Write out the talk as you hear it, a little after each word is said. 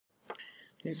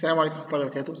السلام عليكم ورحمة الله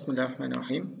وبركاته. بسم الله الرحمن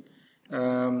الرحيم.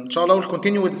 Inshallah, we'll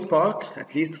continue with Spark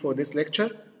at least for this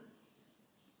lecture.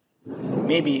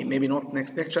 Maybe not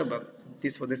next lecture, but at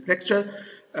least for this lecture,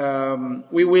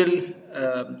 we will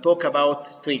talk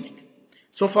about streaming.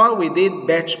 So far, we did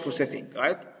batch processing,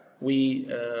 right? We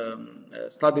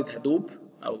studied Hadoop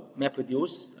or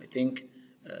MapReduce, I think,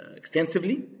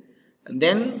 extensively, and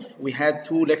then we had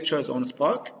 2 lectures on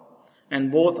Spark,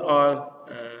 and both are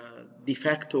de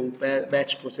facto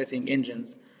batch processing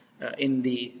engines in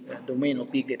the domain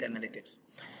of big data analytics.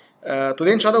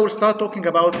 Today, inshallah, we'll start talking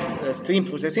about stream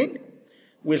processing.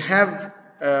 We'll have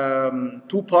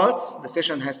 2 parts. The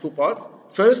session has 2 parts.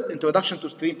 First, introduction to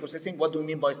stream processing. What do we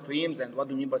mean by streams and what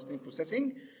do we mean by stream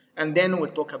processing? And then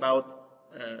we'll talk about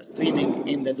streaming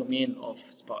in the domain of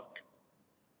Spark.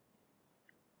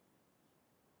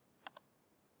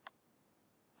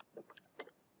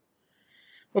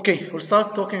 Okay, we'll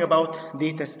start talking about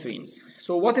data streams.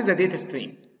 So what is a data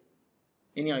stream?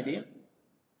 Any idea?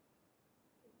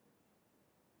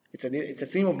 It's a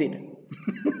stream of data.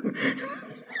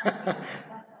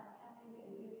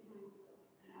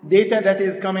 Data that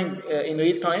is coming in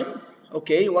real time.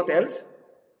 Okay, what else?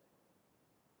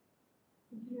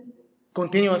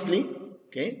 Continuously.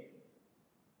 Okay.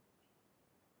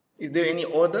 Is there any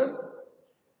order?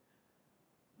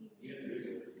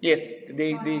 Yes,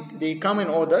 they come in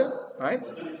order, right?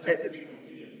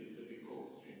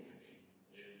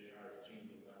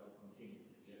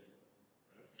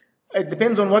 It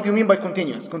depends on what you mean by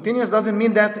continuous. Continuous doesn't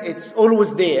mean that it's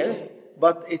always there,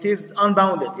 but it is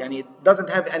unbounded. Yani it doesn't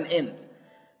have an end.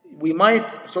 We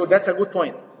might, so that's a good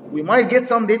point. We might get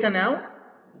some data now.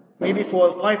 Maybe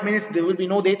for 5 minutes there will be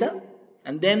no data,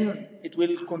 and then it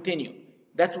will continue.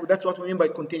 That's what we mean by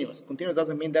continuous. Continuous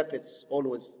doesn't mean that it's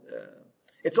always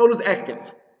active.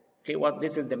 Okay,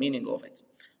 this is the meaning of it.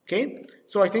 Okay,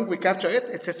 so I think we capture it.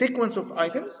 It's a sequence of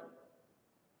items.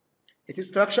 It is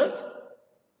structured.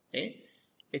 Okay,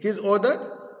 it is ordered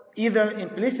either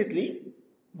implicitly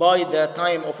by the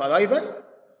time of arrival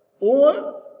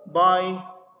or by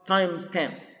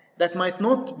timestamps that might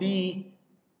not be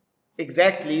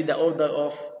exactly the order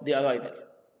of the arrival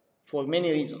for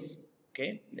many reasons.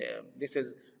 Okay,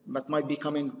 but might be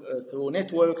coming through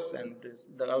networks, and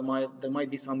there might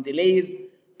be some delays.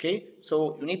 Okay,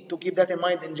 so you need to keep that in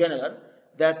mind in general,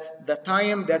 that the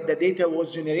time that the data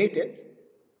was generated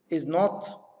is not,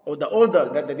 or the order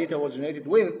that the data was generated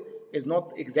with is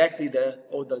not exactly the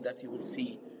order that you will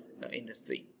see in the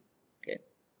stream. Okay,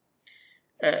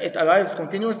 it arrives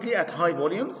continuously at high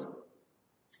volumes.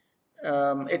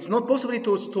 It's not possible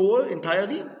to store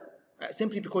entirely,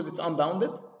 simply because it's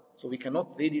unbounded. So we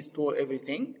cannot really store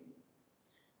everything.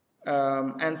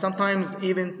 And sometimes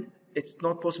even it's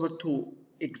not possible to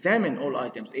examine all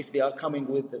items if they are coming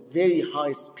with a very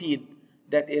high speed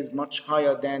that is much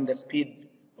higher than the speed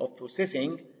of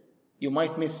processing. You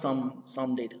might miss some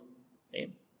data.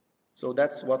 Okay? So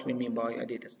that's what we mean by a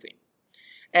data stream.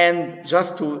 And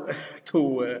just to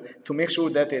make sure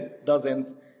that it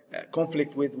doesn't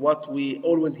conflict with what we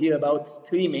always hear about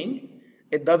streaming,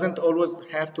 it doesn't always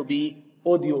have to be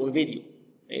audio or video.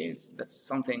 That's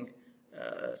something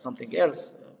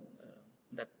else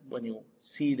that when you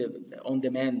see the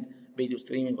on-demand video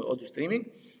streaming or audio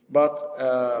streaming, but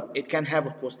it can have,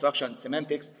 of course, structure and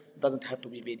semantics. It doesn't have to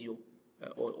be video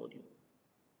or audio.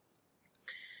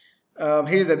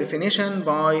 Here's the definition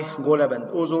by Golub and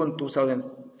Ozo in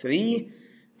 2003.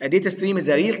 A data stream is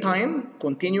a real-time,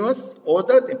 continuous,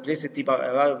 ordered implicitly by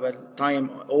arrival time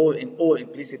or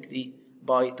implicitly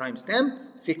by timestamp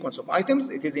sequence of items.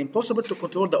 It is impossible to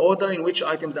control the order in which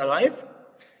items arrive.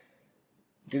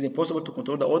 It is impossible to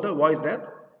control the order. Why is that?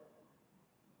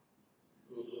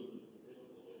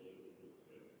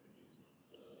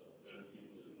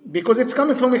 Because it's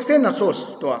coming from external source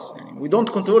to us. We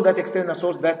don't control that external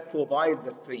source that provides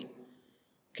the stream.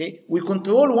 Okay, we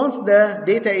control once the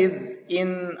data is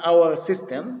in our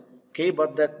system. Okay,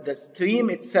 but the stream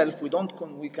itself,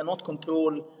 we cannot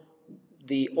control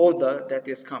the order that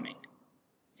is coming.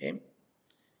 Okay,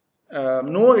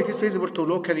 nor it is feasible to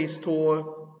locally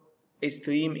store a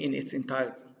stream in its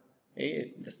entirety.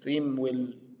 Okay? The stream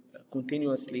will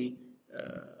continuously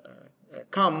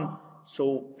come,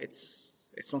 so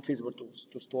it's not feasible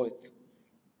to store it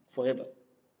forever.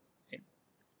 Okay.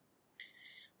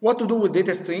 What to do with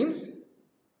data streams?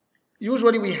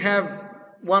 Usually we have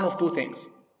one of 2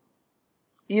 things.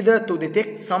 Either to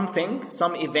detect something,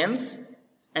 some events,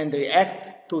 and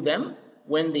react to them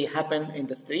when they happen in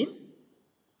the stream,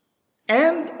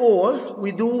 or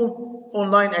we do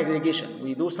online aggregation.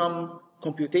 We do some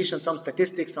computation, some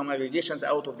statistics, some aggregations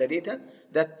out of the data,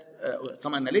 that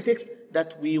some analytics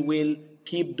that we will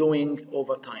keep doing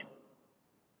over time.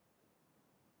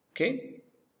 Okay?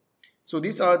 So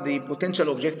these are the potential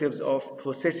objectives of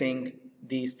processing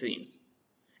these streams.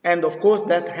 And of course,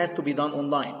 that has to be done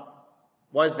online.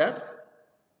 Why is that?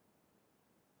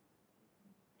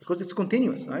 Because it's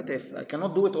continuous, right? If I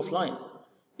cannot do it offline.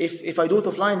 If I do it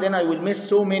offline, then I will miss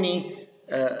so many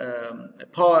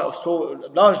so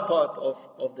large part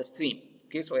of the stream.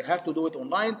 Okay, so I have to do it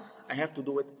online. I have to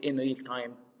do it in real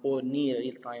time or near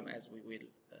real time, as we will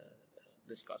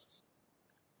discuss.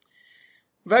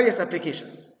 Various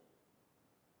applications.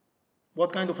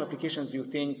 What kind of applications do you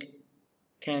think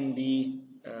can be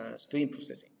stream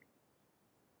processing?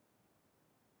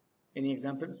 Any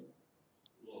examples?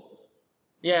 Logs.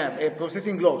 Yeah,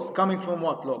 processing logs. Coming from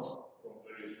what logs? From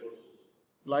various sources.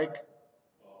 Like? You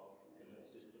can have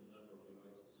system network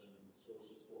devices and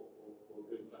sources for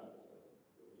real-time processing.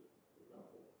 For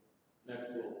example,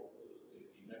 NetFlow,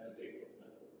 the metadata of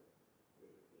network.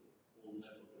 All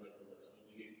network devices are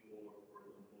sending it for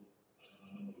example,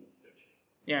 anomaly detection.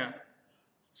 Yeah.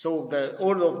 So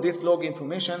all of this log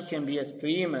information can be a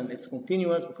stream, and it's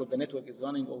continuous because the network is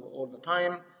running all the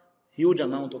time. Huge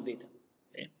amount of data.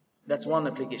 Okay? That's one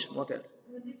application. What else?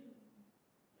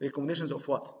 Recommendations of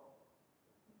what?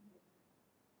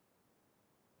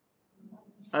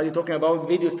 Are you talking about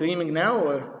video streaming now?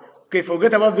 Or? Okay,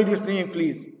 forget about video streaming,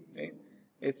 please. Okay?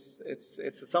 It's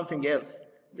something else.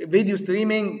 Video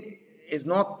streaming is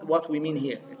not what we mean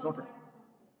here. It's not.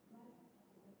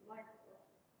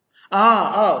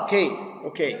 Okay.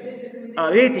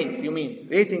 Ratings, you mean?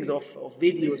 Ratings of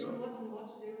videos.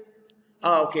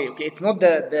 Okay. It's not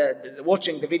the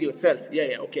watching the video itself.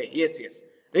 Yeah, okay. Yes.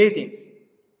 Ratings.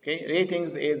 Okay,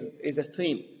 ratings is a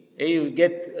stream. You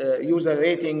get user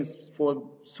ratings for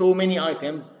so many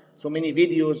items, so many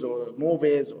videos or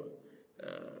movies or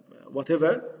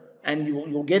whatever, and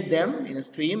you get them in a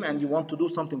stream and you want to do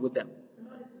something with them.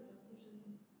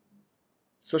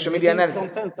 Social media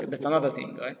analysis, that's another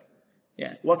thing, right?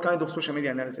 Yeah. What kind of social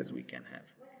media analysis we can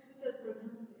have?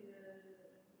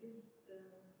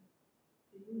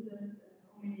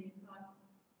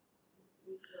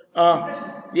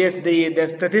 Yes, the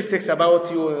statistics about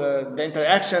the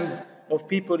interactions of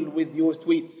people with your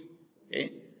tweets.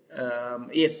 Okay?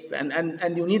 Yes,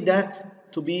 and you need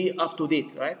that to be up to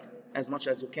date, right? As much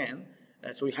as you can.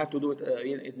 So you have to do it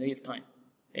in real time.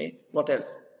 Okay? What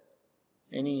else?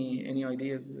 Any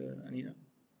ideas, Anina?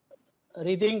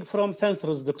 Reading from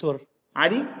sensors, Doctor.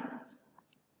 Ali?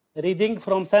 Reading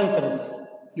from sensors.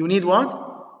 You need what?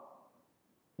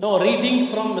 No, reading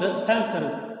from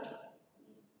sensors.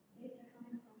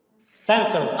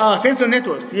 Sensor. Sensor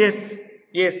networks. Yes.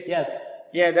 Yes.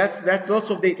 Yeah, that's lots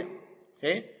of data.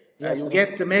 Okay. Yes, you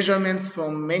get the measurements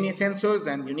from many sensors,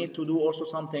 and you need to do also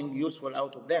something useful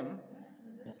out of them.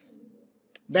 Yes.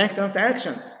 Bank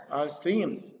transactions are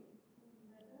streams.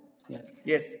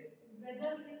 Yes.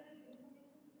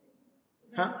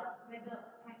 Huh?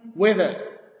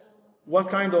 Weather. What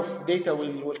kind of data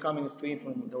will come in stream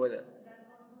from the weather?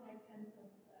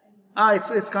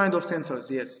 It's kind of sensors.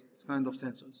 Yes, it's kind of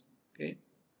sensors. Okay.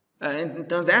 In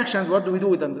transactions, what do we do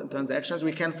with transactions?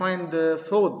 We can find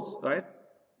frauds, right?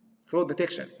 Fraud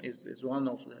detection is one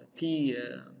of the key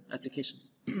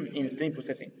applications in stream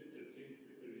processing.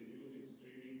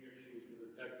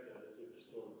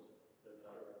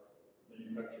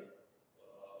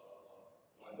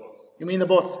 You mean the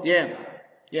bots? Yeah.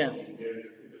 Yes.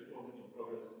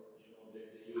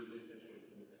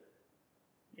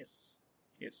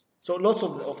 So lots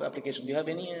of applications. Do you have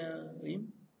any,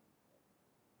 Reem?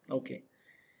 Okay.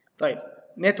 Right.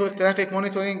 Network traffic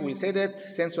monitoring, we said it.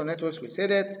 Sensor networks, we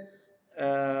said it.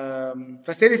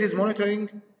 Facilities monitoring.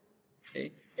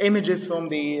 Okay. Images from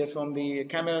the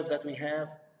cameras that we have.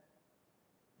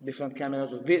 Different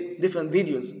cameras or different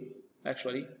videos,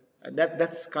 actually.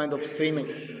 That's kind of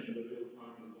streaming.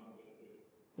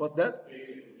 What's that?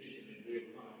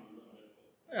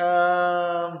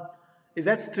 Is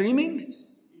that streaming?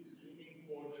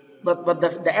 But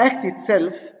the act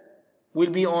itself will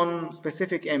be on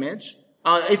specific image,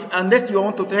 unless you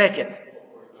want to track it. For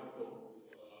example,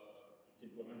 it's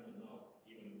implemented now,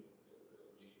 even in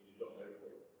the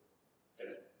airport, as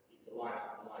it's a live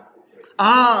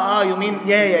picture. You mean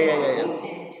yeah.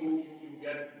 You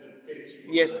get the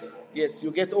face. Yes,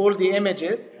 you get all the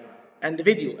images and the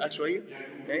video actually.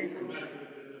 Okay. The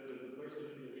person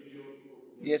in the video.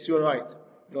 Yes, you're right.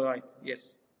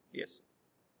 Yes.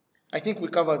 I think we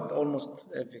covered almost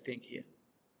everything here.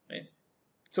 Okay.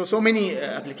 So many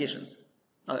applications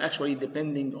are actually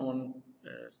depending on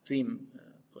stream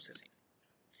processing.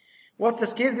 What's the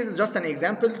scale? This is just an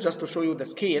example, just to show you the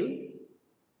scale.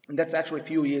 And that's actually a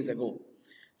few years ago.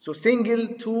 So single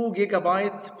 2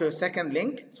 gigabyte per second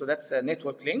link, so that's a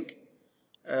network link.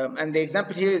 And the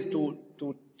example here is to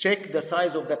check the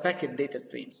size of the packet data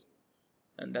streams.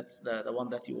 And that's the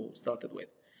one that you started with.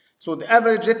 So the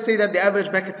average, let's say that the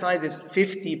average packet size is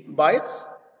 50 bytes.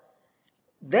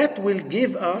 That will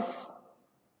give us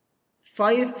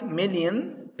 5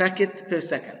 million packet per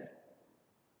second.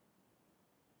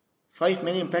 5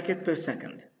 million packet per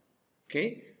second.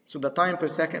 Okay? So the time per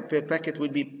second per packet will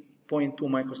be 0.2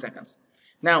 microseconds.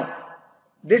 Now,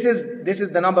 this is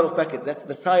the number of packets. That's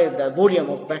the size, the volume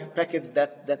of packets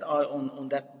that are on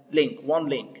that link, one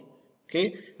link.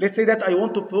 Okay? Let's say that I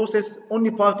want to process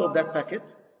only part of that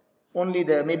packet, only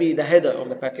maybe the header of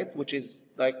the packet, which is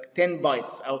like 10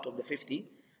 bytes out of the 50.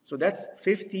 So that's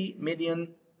 50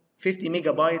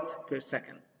 megabyte per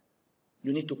second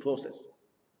you need to process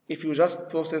if you just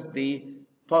process the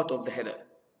part of the header.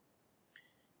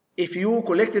 If you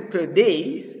collect it per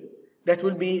day, that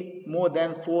will be more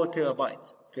than 4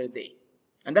 terabytes per day.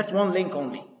 And that's one link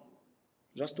only,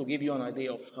 just to give you an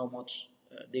idea of how much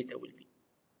data will be.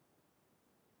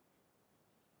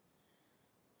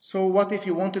 So what if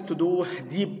you wanted to do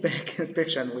deep back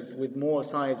inspection with more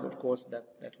size? Of course,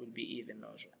 that will be even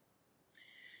larger.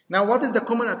 Now, what is the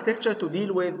common architecture to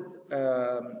deal with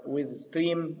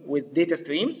data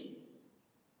streams?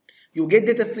 You get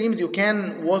data streams, you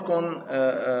can work on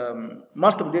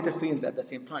multiple data streams at the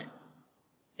same time.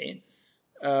 Okay?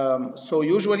 So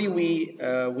usually we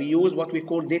use what we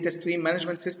call data stream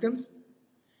management systems,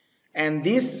 and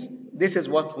this is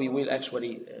what we will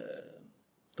actually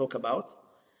talk about.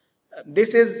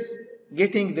 This is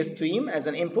getting the stream as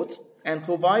an input and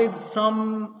provides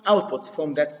some output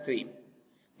from that stream.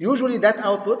 Usually that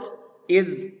output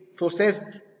is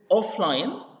processed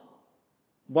offline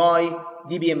by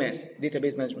DBMS,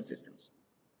 database management systems,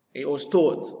 or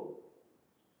stored.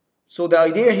 So the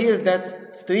idea here is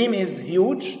that stream is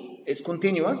huge, it's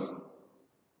continuous.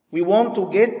 We want to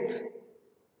get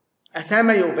a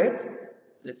summary of it,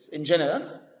 that's in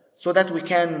general, so that we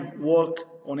can work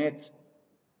on it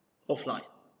offline.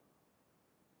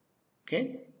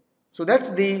 Okay? So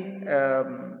that's the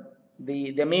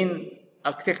main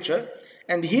architecture.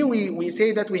 And here we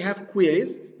say that we have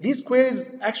queries. These queries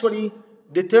actually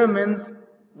determines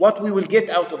what we will get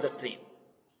out of the stream.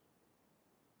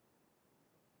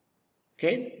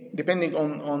 Okay? Depending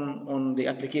on the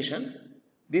application.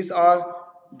 These are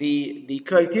the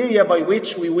criteria by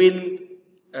which we will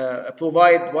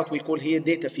provide what we call here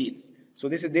data feeds. So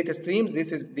this is data streams.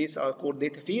 These are called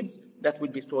data feeds that will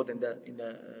be stored in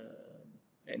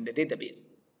the database.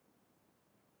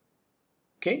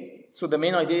 Okay, so the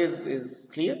main idea is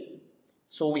clear.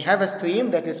 So we have a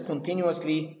stream that is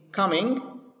continuously coming.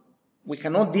 We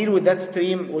cannot deal with that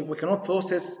stream. We cannot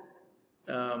process.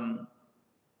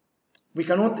 We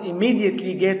cannot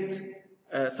immediately get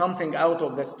something out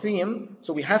of the stream.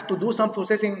 So we have to do some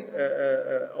processing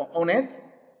on it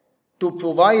to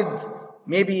provide.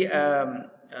 Maybe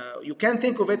you can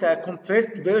think of it a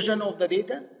compressed version of the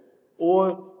data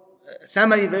or a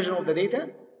summary version of the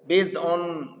data based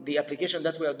on the application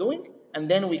that we are doing, and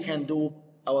then we can do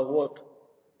our work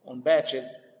on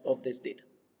batches of this data.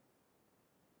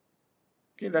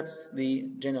 Okay, that's the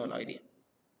general idea.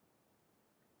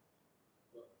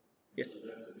 Yes?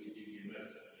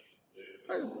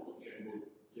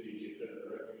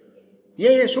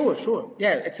 Yeah, sure.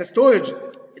 Yeah, it's a storage.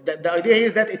 The idea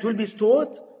is that it will be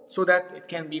stored so that it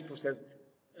can be processed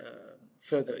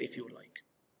further if you like.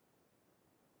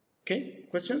 Okay,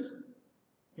 questions?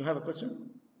 You have a question?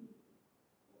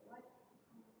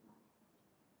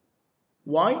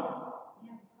 Why?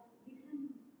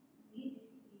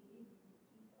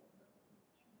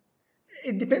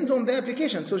 It depends on the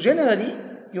application. So generally,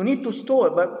 you need to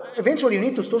store, but eventually you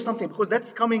need to store something because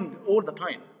that's coming all the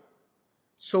time.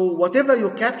 So whatever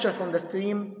you capture from the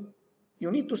stream,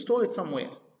 you need to store it somewhere.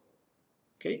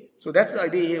 Okay? So that's the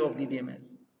idea here of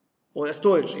DBMS, or a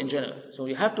storage in general. So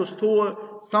you have to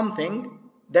store something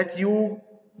that you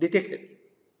detected,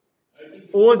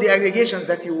 or the aggregations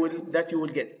that you will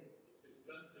get. It's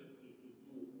expensive to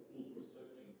do full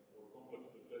processing or complex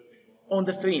processing on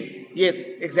the stream. Yes,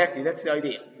 exactly. That's the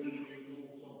idea. Usually you do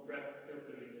some prep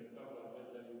filtering and stuff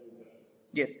like that, then you do that.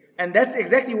 Yes, and that's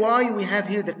exactly why we have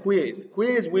here the queries.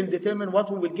 Queries will determine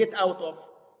what we will get out of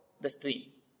the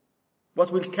stream, what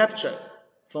we'll capture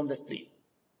from the stream.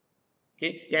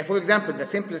 Okay. Yeah. For example, the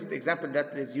simplest example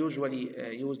that is usually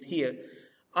used here.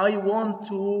 I want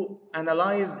to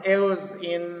analyze errors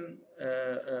in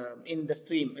the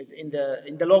stream, in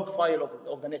the log file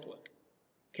of the network.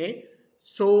 Okay,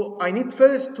 so I need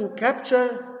first to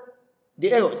capture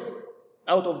the errors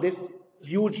out of this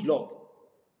huge log.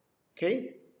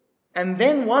 Okay, And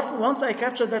then once I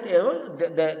capture that error,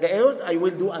 the errors, I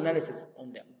will do analysis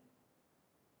on them.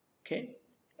 Okay?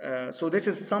 So this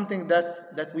is something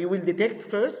that we will detect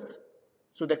first.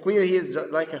 So the query is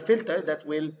like a filter that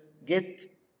will get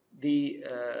the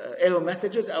error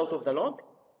messages out of the log,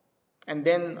 and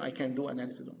then I can do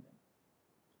analysis on them.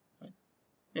 Right?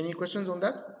 Any questions on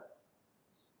that?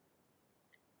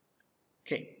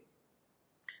 Okay.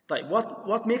 Right.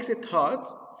 What makes it hard?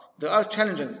 There are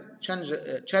challenges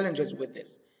with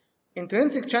this.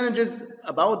 Intrinsic challenges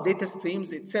about data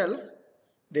streams itself.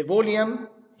 The volume,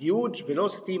 huge,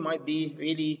 velocity might be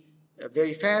really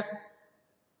very fast.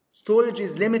 Storage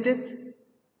is limited.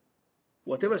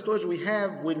 Whatever storage we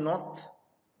have will not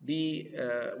be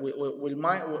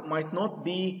might not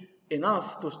be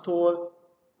enough to store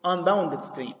unbounded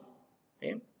stream.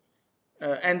 Okay?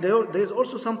 And there is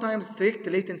also sometimes strict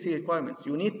latency requirements.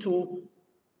 You need to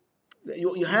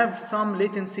you have some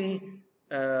latency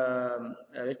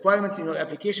requirements in your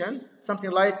application. Something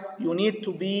like you need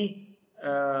to be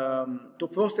to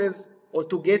process or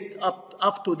to get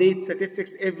up to date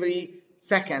statistics every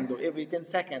second, or every 10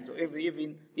 seconds, or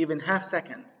every even half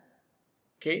second.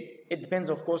 Okay, it depends,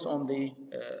 of course, on the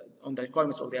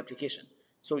requirements of the application.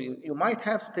 So you might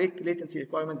have strict latency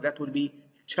requirements that will be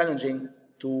challenging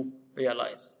to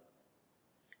realize.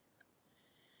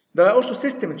 There are also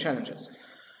system challenges.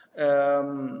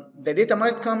 The data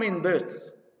might come in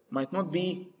bursts, might not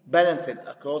be balanced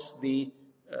across the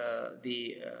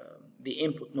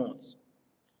input nodes.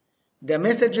 The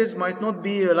messages might not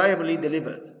be reliably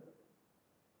delivered.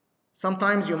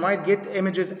 Sometimes you might get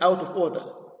images out of order.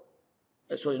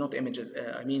 Sorry, not images,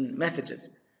 I mean messages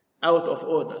out of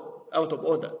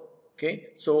order. Okay?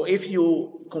 So if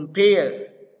you compare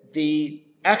the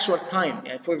actual time,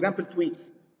 for example,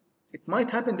 tweets, it might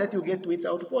happen that you get tweets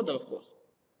out of order, of course.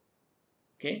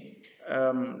 Okay?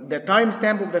 The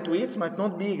timestamp of the tweets might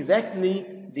not be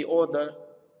exactly the order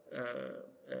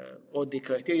or the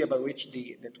criteria by which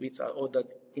the tweets are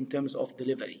ordered in terms of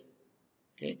delivery.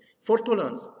 Okay? Fault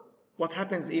tolerance. What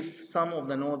happens if some of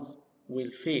the nodes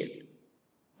will fail?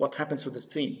 What happens to the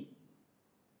stream?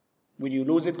 Will you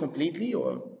lose it completely,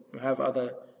 or you have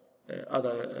other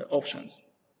options?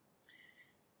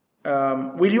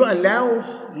 Will you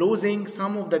allow losing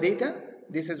some of the data?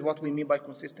 This is what we mean by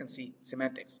consistency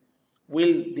semantics.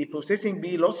 Will the processing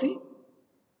be lossy,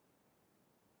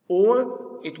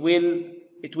 or it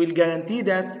will guarantee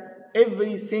that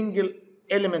every single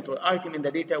element or item in the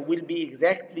data will be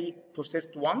exactly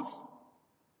processed once,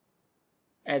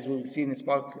 as we will see in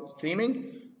Spark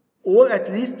streaming, or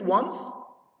at least once,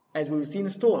 as we will see in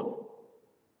Storm.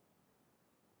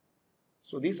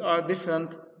 So these are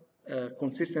different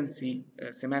consistency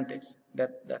semantics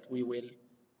that we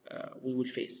will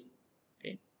face.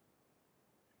 Okay.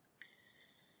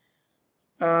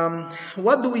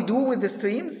 What do we do with the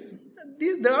streams?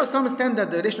 There are some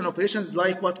standard relational operations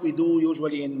like what we do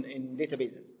usually in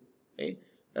databases. Okay.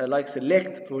 Like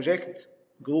select, project,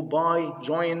 group by,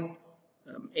 join,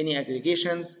 any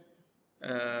aggregations.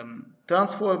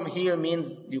 Transform here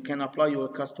means you can apply your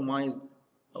customized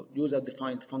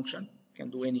user-defined function. You can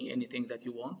do anything that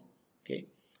you want. Okay,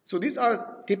 so these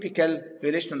are typical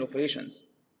relational operations.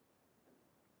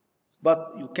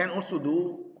 But you can also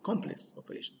do complex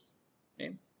operations.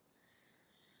 Okay?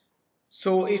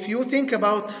 So if you think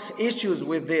about issues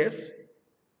with this,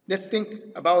 let's think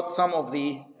about some of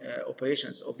the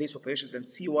operations of these operations and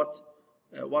see what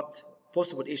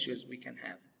possible issues we can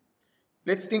have.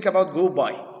 Let's think about group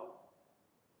by.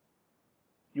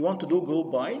 You want to do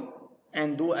group by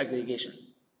and do aggregation.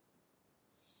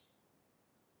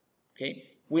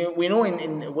 Okay, we know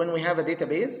when we have a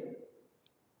database,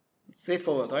 it's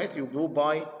straightforward, right? You group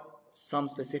by some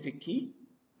specific key,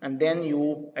 and then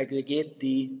you aggregate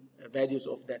the values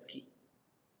of that key.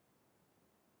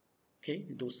 Okay,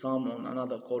 you do sum on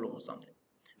another column or something.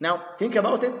 Now think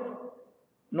about it.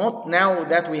 Not now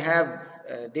that we have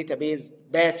database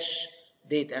batch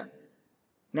data.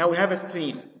 Now we have a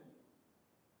stream.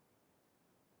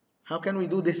 How can we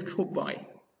do this group by?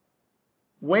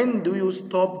 When do you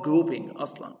stop grouping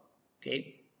aslan?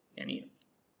 Okay,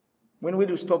 when will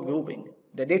you stop grouping?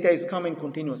 The data is coming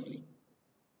continuously.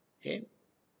 Okay,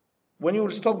 when you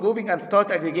will stop grouping and start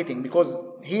aggregating, because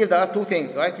here there are two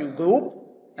things, right? You group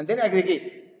and then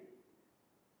aggregate.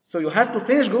 So you have to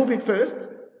finish grouping first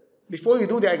before you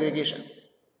do the aggregation.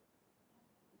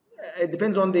 It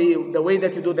depends on the way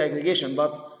that you do the aggregation,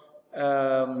 but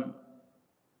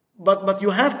you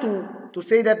have to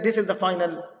say that this is the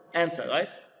final answer, right?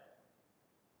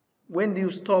 When do you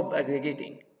stop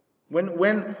aggregating?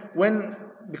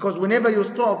 Because whenever you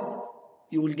stop,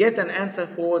 you will get an answer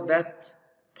for that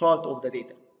part of the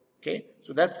data. Okay,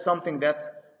 so that's something that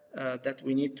that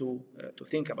we need to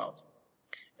think about.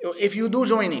 If you do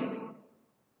joining,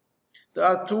 there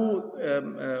are two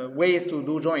ways to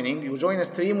do joining. You join a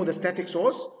stream with a static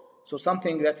source, so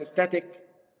something that's static,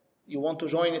 you want to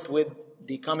join it with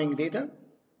the coming data.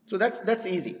 So that's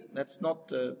easy. That's not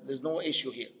there's no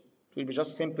issue here. It will be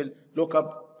just simple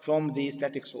lookup from the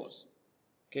static source.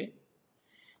 Okay.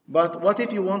 But what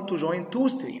if you want to join two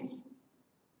streams?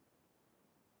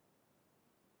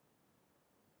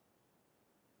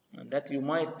 And that you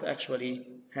might actually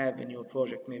have in your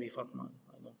project, maybe Fatma.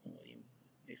 I don't know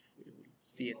if you will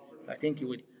see it. I think you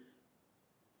will.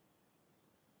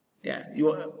 Yeah,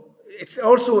 it's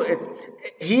also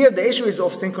here the issue is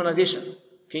of synchronization.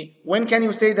 Okay, when can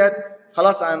you say that?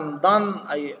 Khalas, I'm done.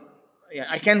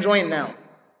 I can join now.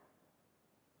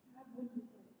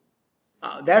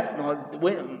 That's not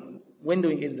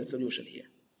windowing is the solution here.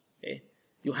 Okay,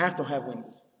 you have to have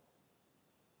windows.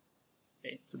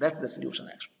 Okay, so that's the solution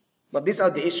actually. But these are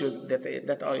the issues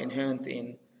that are inherent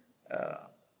in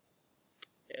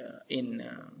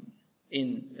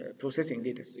processing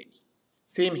data streams.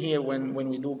 Same here when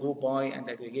we do group by and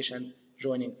aggregation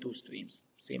joining two streams.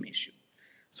 Same issue.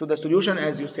 So the solution,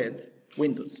 as you said,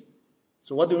 Windows.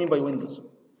 So what do you mean by Windows,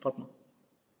 Fatma?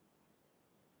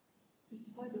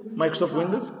 Microsoft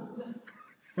Windows?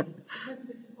 Let's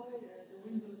specify the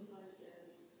Windows like,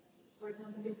 for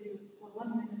example, if you for 1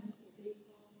 minute the data.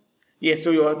 Yes,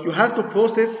 so you have to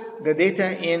process the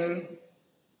data in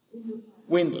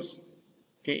Windows,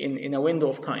 okay, in a window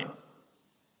of time.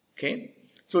 Okay,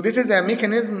 so this is a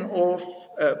mechanism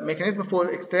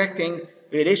for extracting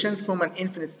relations from an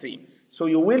infinite stream. So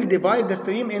you will divide the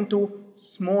stream into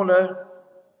smaller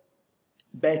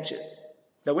batches.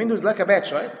 The window is like a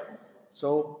batch, right?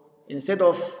 So instead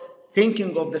of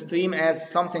thinking of the stream as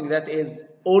something that is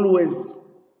always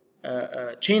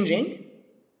changing,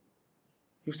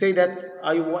 you say that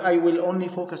I will only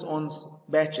focus on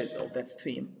batches of that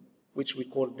stream, which we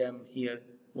call them here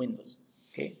windows.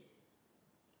 Okay.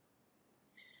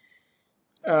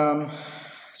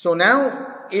 So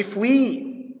now, if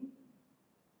we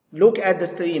look at the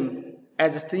stream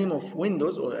as a stream of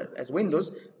windows or as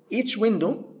windows, each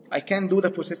window I can do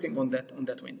the processing on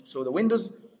that window. So the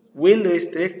windows will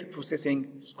restrict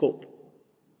processing scope.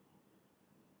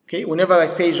 Okay, whenever I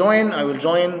say join, I will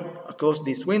join across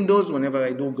these windows. Whenever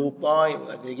I do group by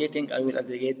or aggregating, I will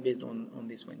aggregate based on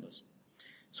these windows.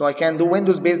 So I can do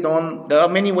windows based on, there are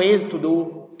many ways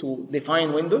to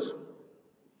define windows.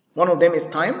 One of them is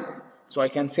time. So I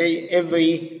can say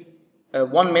every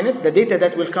 1 minute, the data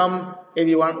that will come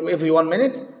every 1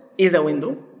 minute is a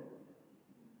window,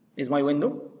 is my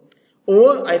window.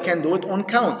 Or I can do it on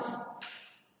counts.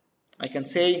 I can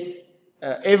say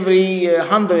every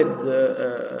 100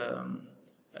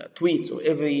 tweets or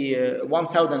every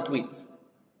 1,000 tweets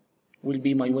will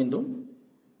be my window.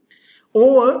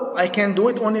 Or I can do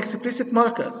it on explicit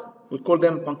markers. We call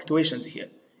them punctuations here.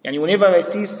 And whenever I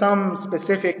see some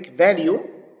specific value,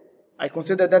 I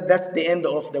consider that that's the end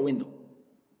of the window.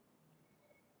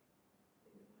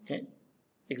 Okay.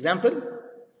 Example.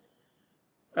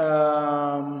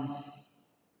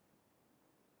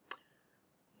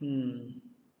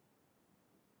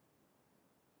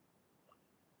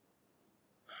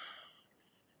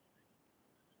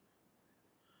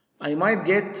 I might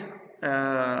get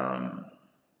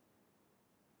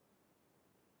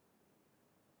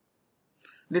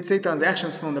let's say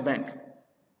transactions from the bank.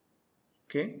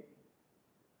 Okay.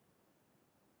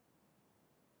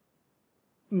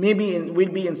 Maybe will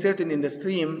be inserted in the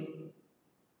stream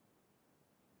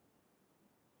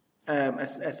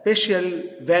a special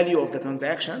value of the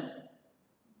transaction.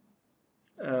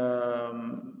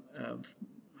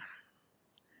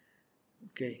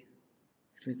 Okay,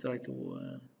 let me try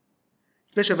to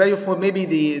special value for maybe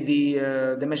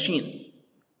the machine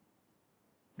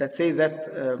that says that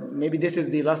maybe this is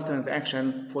the last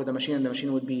transaction for the machine, and the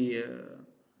machine would be.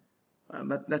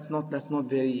 But that's not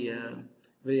very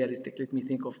realistic. Let me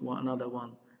think of another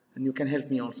one, and you can help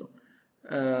me also.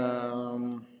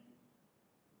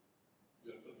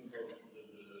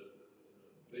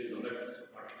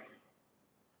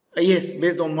 Yes,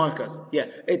 based on markers. Yeah,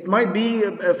 it might be,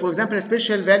 for example, a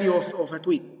special value of a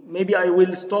tweet. Maybe I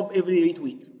will stop every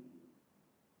retweet.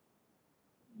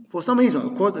 For some reason,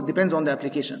 of course, it depends on the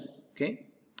application. Okay,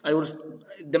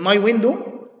 my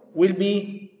window will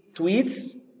be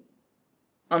tweets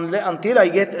until I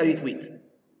get a retweet.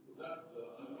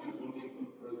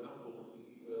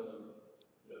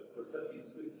 Processing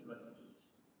Swift messages.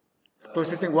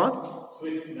 Processing what?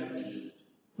 Swift messages.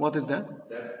 What is that?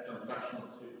 That's transactional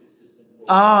Swift system.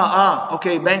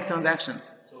 Okay, bank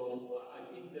transactions. So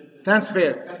I think that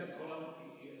transfer. Second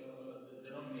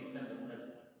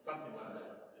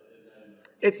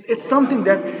It's something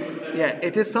that, yeah,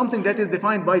 it is something that is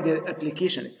defined by the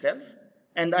application itself,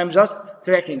 and I'm just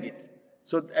tracking it.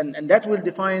 So, and that will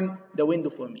define the window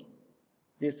for me.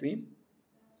 Do you see?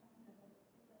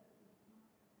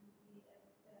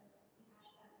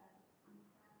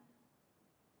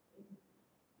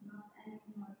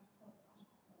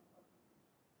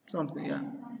 Something, yeah.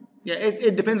 Yeah,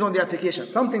 it depends on the application.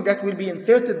 Something that will be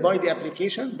inserted by the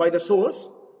application, by the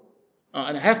source,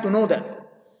 and I have to know that.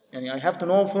 And I have to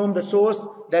know from the source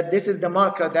that this is the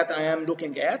marker that I am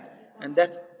looking at, and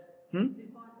that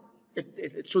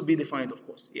it should be defined, of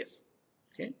course, yes.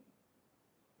 Okay.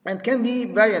 And can be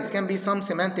variants, can be some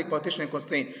semantic partitioning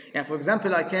constraint. Yeah, for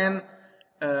example, I can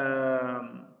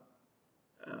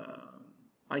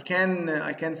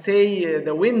say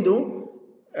the window.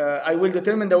 I will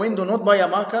determine the window not by a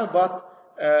marker, but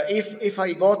if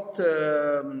I got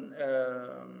a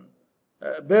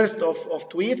burst of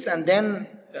tweets and then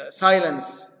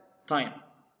silence time,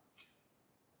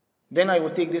 then I will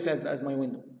take this as my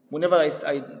window. Whenever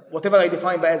whatever I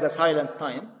define by as a silence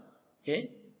time,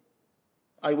 okay,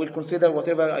 I will consider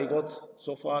whatever I got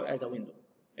so far as a window.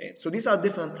 Okay? So these are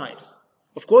different types.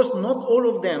 Of course, not all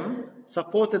of them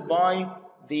supported by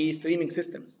the streaming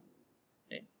systems.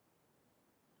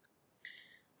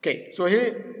 Okay, so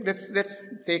here let's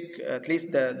take at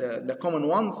least the common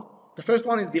ones. The first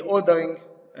one is the ordering,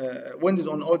 windows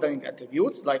on ordering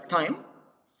attributes like time.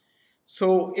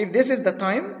 So if this is the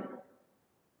time,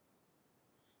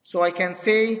 so I can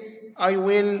say I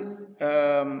will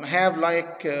have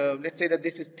like, let's say that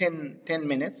this is 10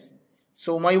 minutes.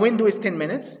 So my window is 10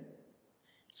 minutes.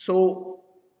 So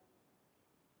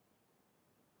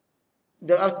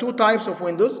there are two types of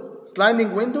windows,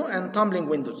 sliding window and tumbling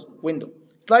window.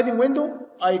 Sliding window,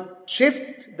 I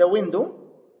shift the window,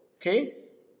 okay,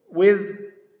 with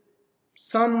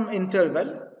some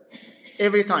interval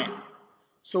every time.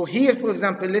 So here, for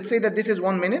example, let's say that this is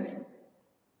 1 minute.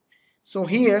 So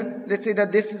here, let's say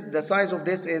that this is the size of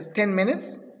this is 10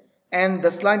 minutes, and the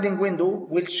sliding window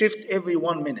will shift every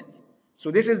 1 minute.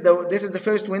 So this is the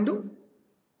first window,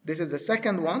 this is the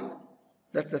second one,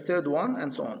 that's the third one,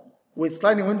 and so on. With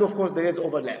sliding window, of course, there is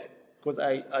overlap because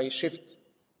I shift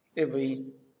every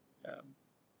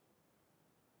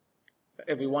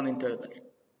one interval.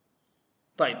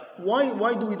 Type.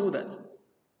 Why do we do that?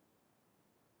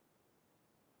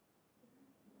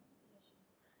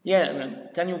 Yeah,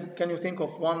 can you think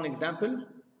of one example?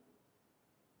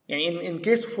 In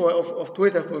case of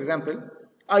Twitter, for example,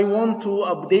 I want to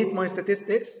update my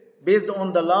statistics based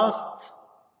on the last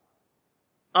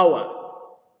hour.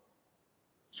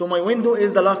 So my window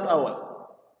is the last hour,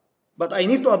 but I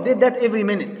need to update that every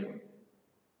minute.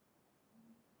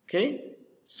 Okay,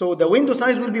 so the window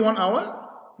size will be 1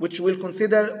 hour, which will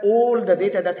consider all the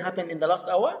data that happened in the last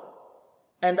hour,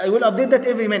 and I will update that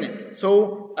every minute.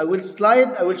 So I will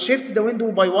shift the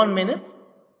window by 1 minute,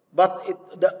 but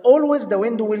always the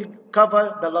window will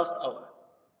cover the last hour.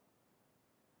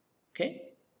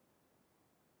 Okay?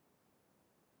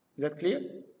 Is that clear?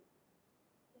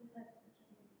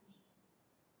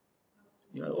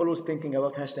 You are always thinking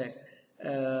about hashtags.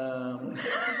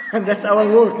 And that's our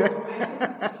work.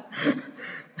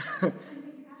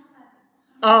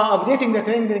 Updating the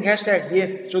trending hashtags,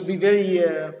 yes, should be very,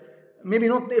 maybe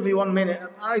not every 1 minute.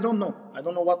 I don't know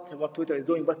what Twitter is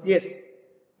doing, but yes,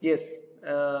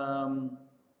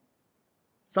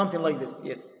 something like this,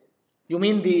 yes. You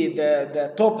mean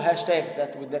the top hashtags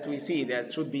that we see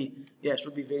that should be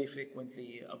very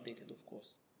frequently updated, of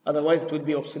course. Otherwise, it will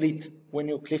be obsolete. When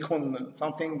you click on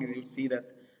something, you'll see that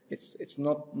it's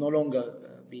no longer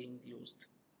being used.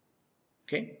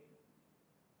 Okay.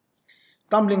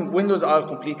 Tumbling windows are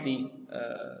completely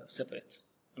separate.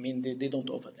 I mean, they don't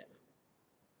overlap.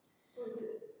 So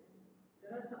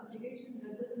there are some applications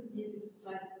that doesn't need this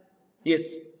slide.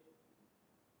 Yes.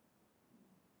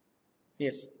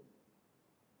 Yes.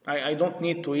 I don't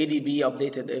need to really be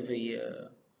updated every.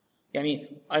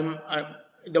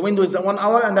 The window is 1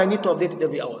 hour and I need to update it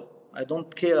every hour. I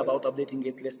don't care about updating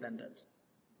it less than that.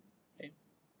 Okay.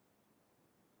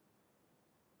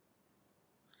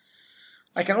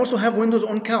 I can also have windows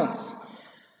on counts.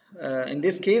 In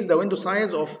this case, the window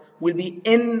size will be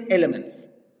n elements.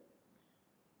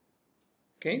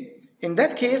 Okay. In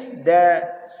that case,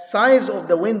 the size of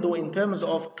the window in terms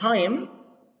of time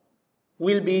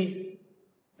will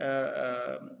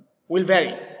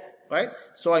vary, right?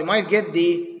 So I might get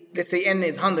let's say n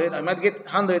is 100, I might get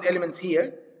 100 elements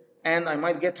here, and I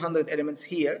might get 100 elements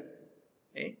here,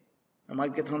 okay? I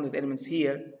might get 100 elements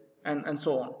here, and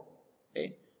so on,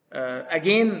 okay?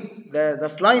 Again, the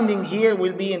sliding here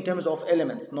will be in terms of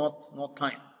elements, not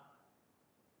time,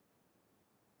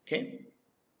 okay?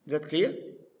 Is that clear?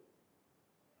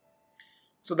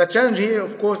 So the challenge here,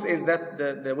 of course, is that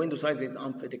the window size is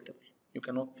unpredictable. You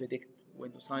cannot predict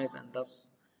window size, and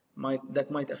thus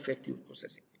that might affect your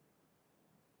processing.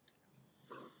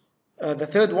 The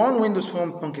third one, windows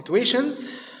from punctuations.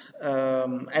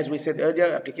 As we said earlier,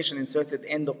 application inserted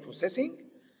end of processing.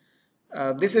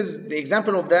 This is the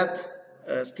example of that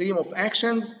stream of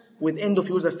actions with end of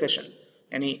user session.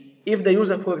 And if the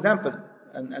user, for example,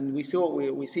 and we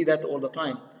see that all the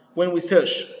time, when we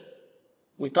search,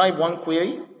 we type one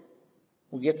query,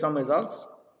 we get some results,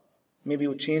 maybe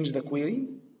we change the query,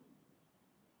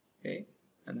 okay,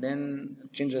 and then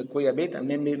change the query a bit, and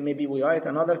then maybe we write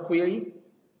another query,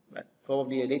 but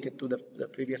probably related to the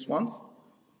previous ones,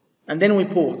 and then we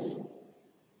pause,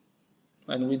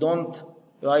 and we don't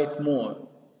write more,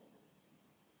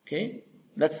 okay?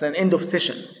 That's an end of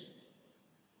session.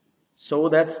 So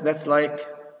that's like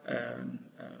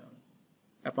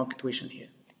a punctuation here.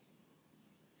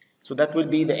 So that will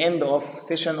be the end of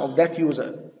session of that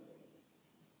user.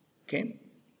 Okay.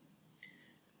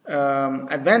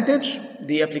 Advantage: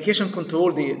 the application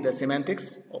control the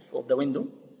semantics of the window.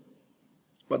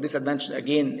 But disadvantage,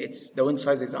 again, it's the window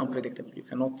size is unpredictable. You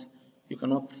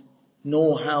cannot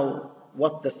know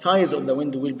what the size of the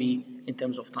window will be in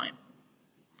terms of time.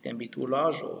 It can be too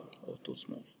large or too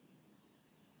small.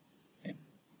 Okay.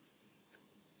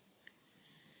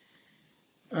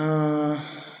 I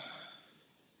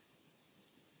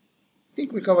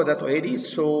think we covered that already.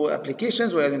 So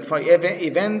applications will identify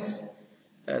events,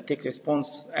 take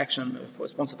responsive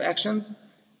actions.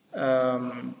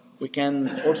 We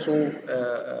can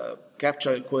also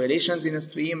capture correlations in a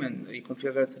stream and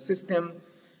reconfigure the system.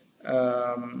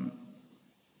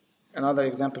 Another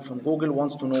example from Google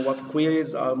wants to know what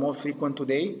queries are more frequent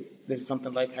today. This is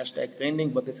something like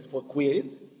 #trending, but this is for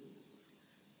queries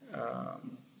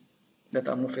that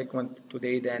are more frequent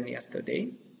today than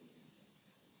yesterday.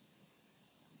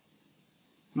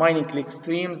 Mining click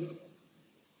streams.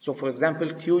 So for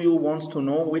example, QU wants to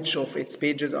know which of its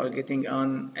pages are getting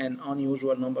an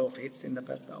unusual number of hits in the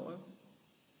past hour,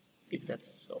 if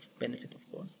that's of benefit, of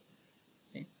course,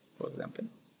 okay, for example.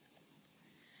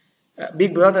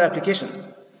 Big Brother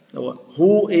applications.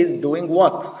 Who is doing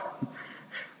what?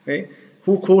 Okay?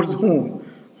 Who calls whom?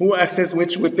 Who accesses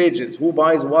which web pages? Who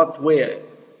buys what where?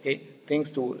 Okay?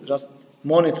 Things to just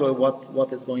monitor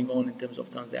what is going on in terms of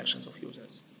transactions of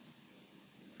users.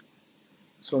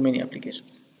 So many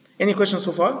applications. Any questions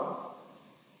so far?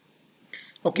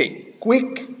 Okay,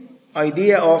 quick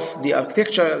idea of the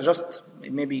architecture, just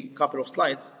maybe a couple of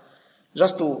slides,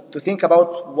 just to think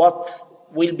about what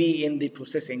will be in the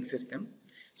processing system.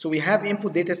 So we have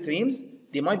input data streams.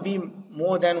 There might be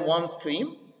more than one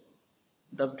stream.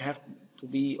 It doesn't have to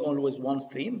be always one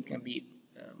stream. It can be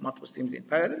multiple streams in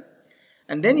parallel.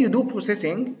 And then you do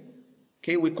processing.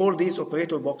 Okay, we call these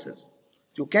operator boxes.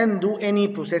 You can do any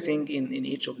processing in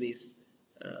each of these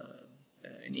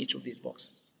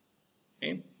boxes.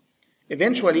 Okay?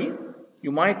 Eventually,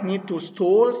 you might need to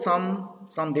store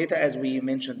some data, as we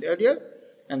mentioned earlier,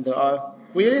 and there are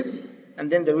queries, and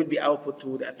then there will be output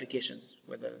to the applications,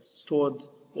 whether stored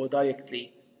or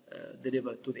directly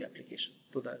delivered to the application,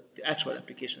 to the actual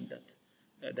application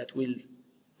that will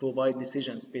provide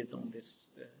decisions based on this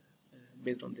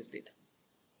data.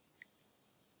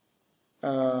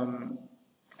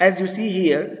 As you see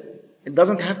here, it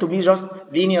doesn't have to be just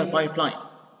linear pipeline.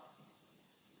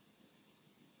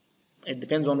 It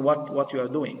depends on what you are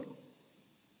doing.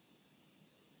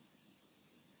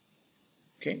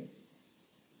 Okay?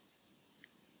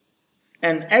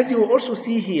 And as you also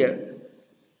see here,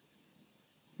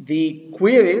 the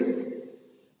queries,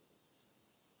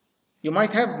 you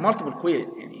might have multiple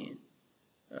queries.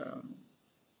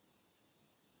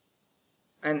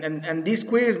 And these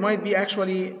queries might be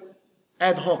actually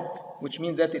ad hoc, which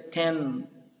means that it can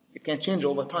change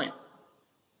over time.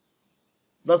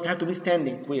 Doesn't have to be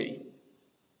standing query.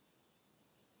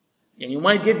 And you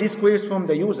might get these queries from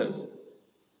the users.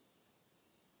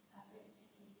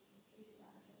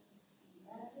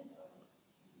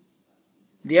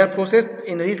 They are processed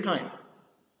in real time.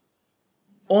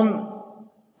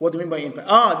 What do you mean by in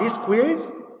parallel? These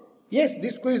queries? Yes,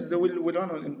 these queries they will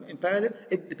run in parallel.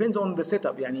 It depends on the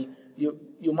setup.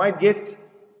 You might get.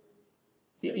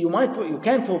 You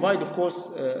can provide, of course,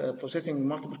 processing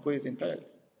multiple queries in parallel.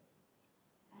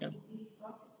 Yeah.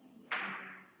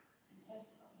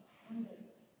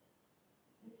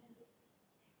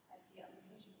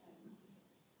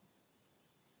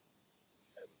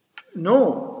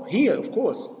 No, here, of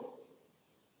course.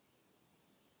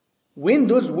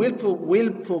 Windows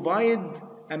will provide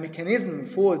a mechanism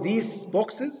for these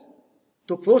boxes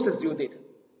to process your data.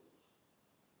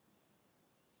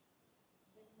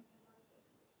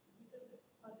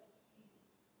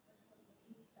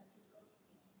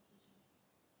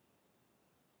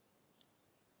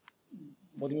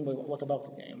 What do you mean by what about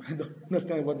it? يعني, I don't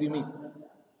understand. What do you mean?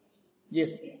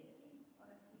 Yes.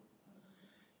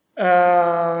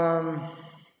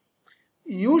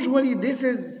 Usually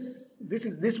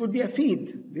this would be a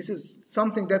feed. This is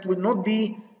something that will not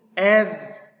be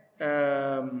as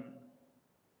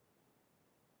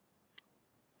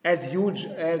huge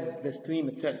as the stream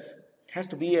itself. It has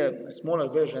to be a smaller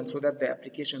version so that the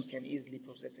application can easily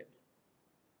process it,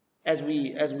 as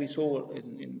we saw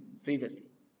in previously.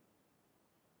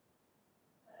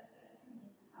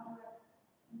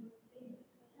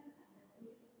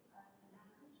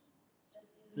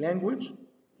 Language?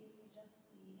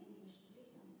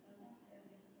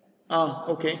 Ah,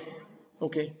 okay,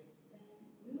 okay.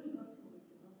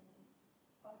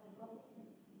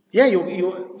 Yeah,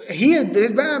 you here there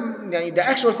is the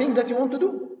actual thing that you want to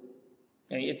do.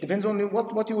 It depends on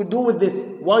what you will do with this.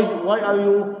 Why are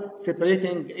you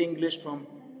separating English from?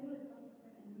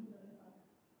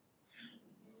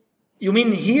 You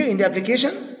mean here in the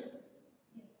application?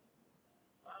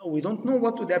 We don't know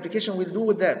what the application will do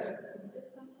with that.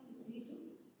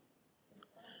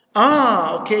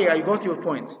 Ah, okay, I got your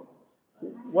point.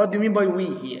 What do you mean by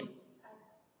we here?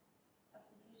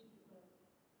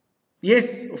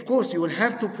 Yes, of course, you will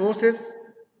have to process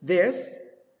this,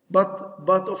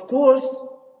 but of course,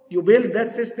 you build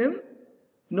that system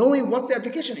knowing what the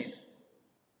application is,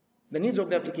 the needs of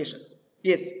the application.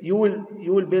 Yes, you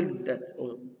will build that,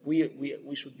 or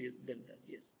we should build that.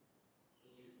 Yes.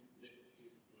 In the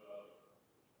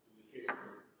case of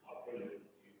our project,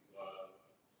 if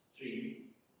stream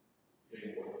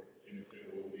framework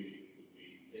will be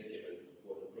taken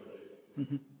for the project,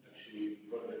 actually the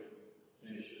project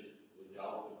finishes with the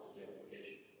output to the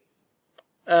application.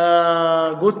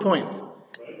 Good point.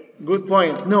 Right? Good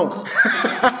point. No.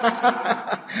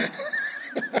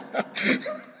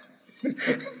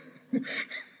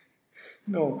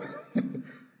 No.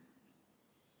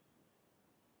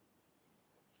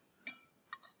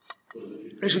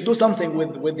 You should do something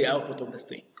with the output of the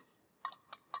stream.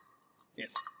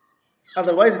 Yes.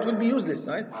 Otherwise, it will be useless,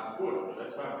 right? Of course, but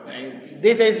that's what I'm saying.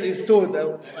 Data is stored,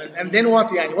 and then what?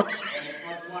 يعني? And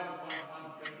it's not one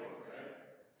framework,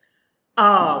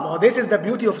 right? Well, this is the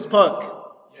beauty of Spark. Yeah,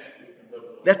 you can build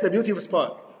it. That's the beauty of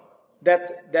Spark.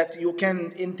 That you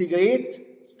can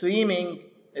integrate streaming,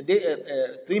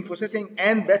 stream processing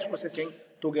and batch processing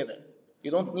together.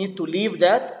 You don't need to leave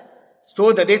that,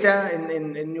 store the data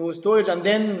in your storage, and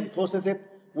then process it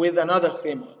with another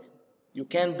framework. You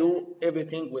can do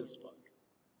everything with Spark.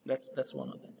 That's one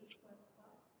advantage.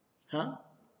 Huh?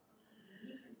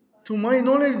 To my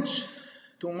knowledge,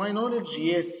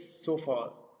 yes, so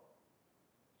far.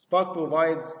 Spark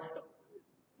provides.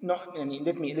 No,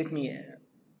 let me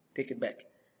take it back.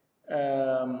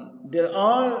 There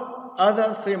are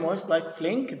other frameworks like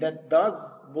Flink that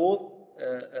does both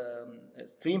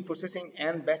stream processing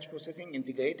and batch processing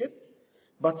integrated,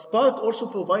 but Spark also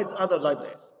provides other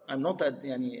libraries. I'm not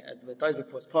advertising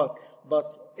for Spark,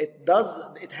 but it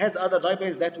has other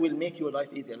libraries that will make your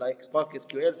life easier, like Spark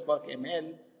SQL, Spark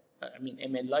ML,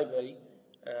 ML library,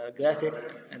 graphics,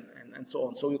 and so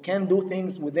on. So you can do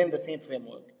things within the same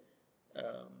framework.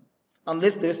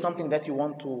 Unless there is something that you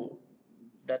want to,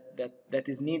 that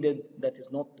is needed, that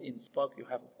is not in Spark, you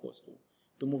have, of course,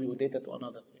 to move your data to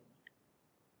another framework.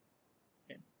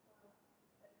 Okay.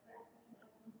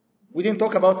 We didn't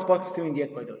talk about Spark streaming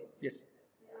yet, by the way. Yes?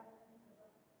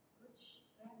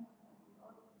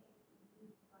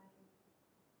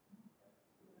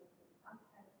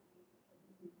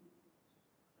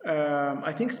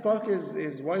 I think Spark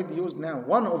is widely used now.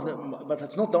 One of them, but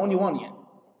it's not the only one yet.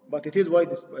 But it is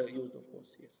widely used, of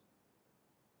course, yes.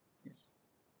 Yes.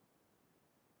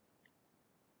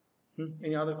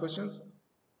 Any other questions?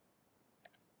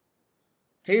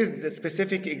 Here's a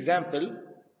specific example.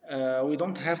 We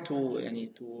don't have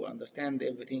to understand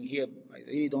everything here. I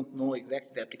really don't know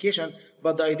exactly the application,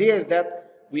 but the idea is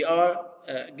that we are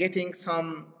getting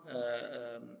some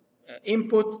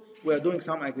input, we are doing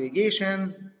some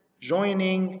aggregations,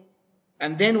 joining,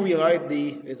 and then we write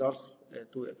the results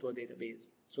to a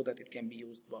database so that it can be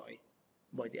used by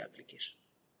the application.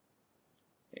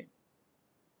 Okay.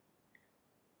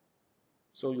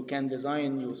 So you can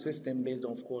design your system based,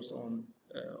 of course, on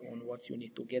what you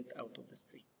need to get out of the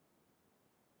stream.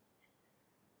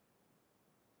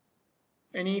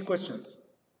 Any questions?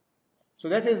 So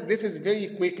this is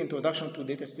very quick introduction to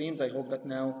data streams. I hope that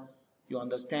now you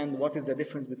understand what is the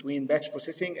difference between batch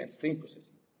processing and stream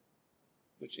processing,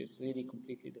 which is really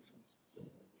completely different.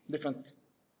 Different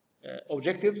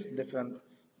objectives, different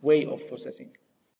way of processing.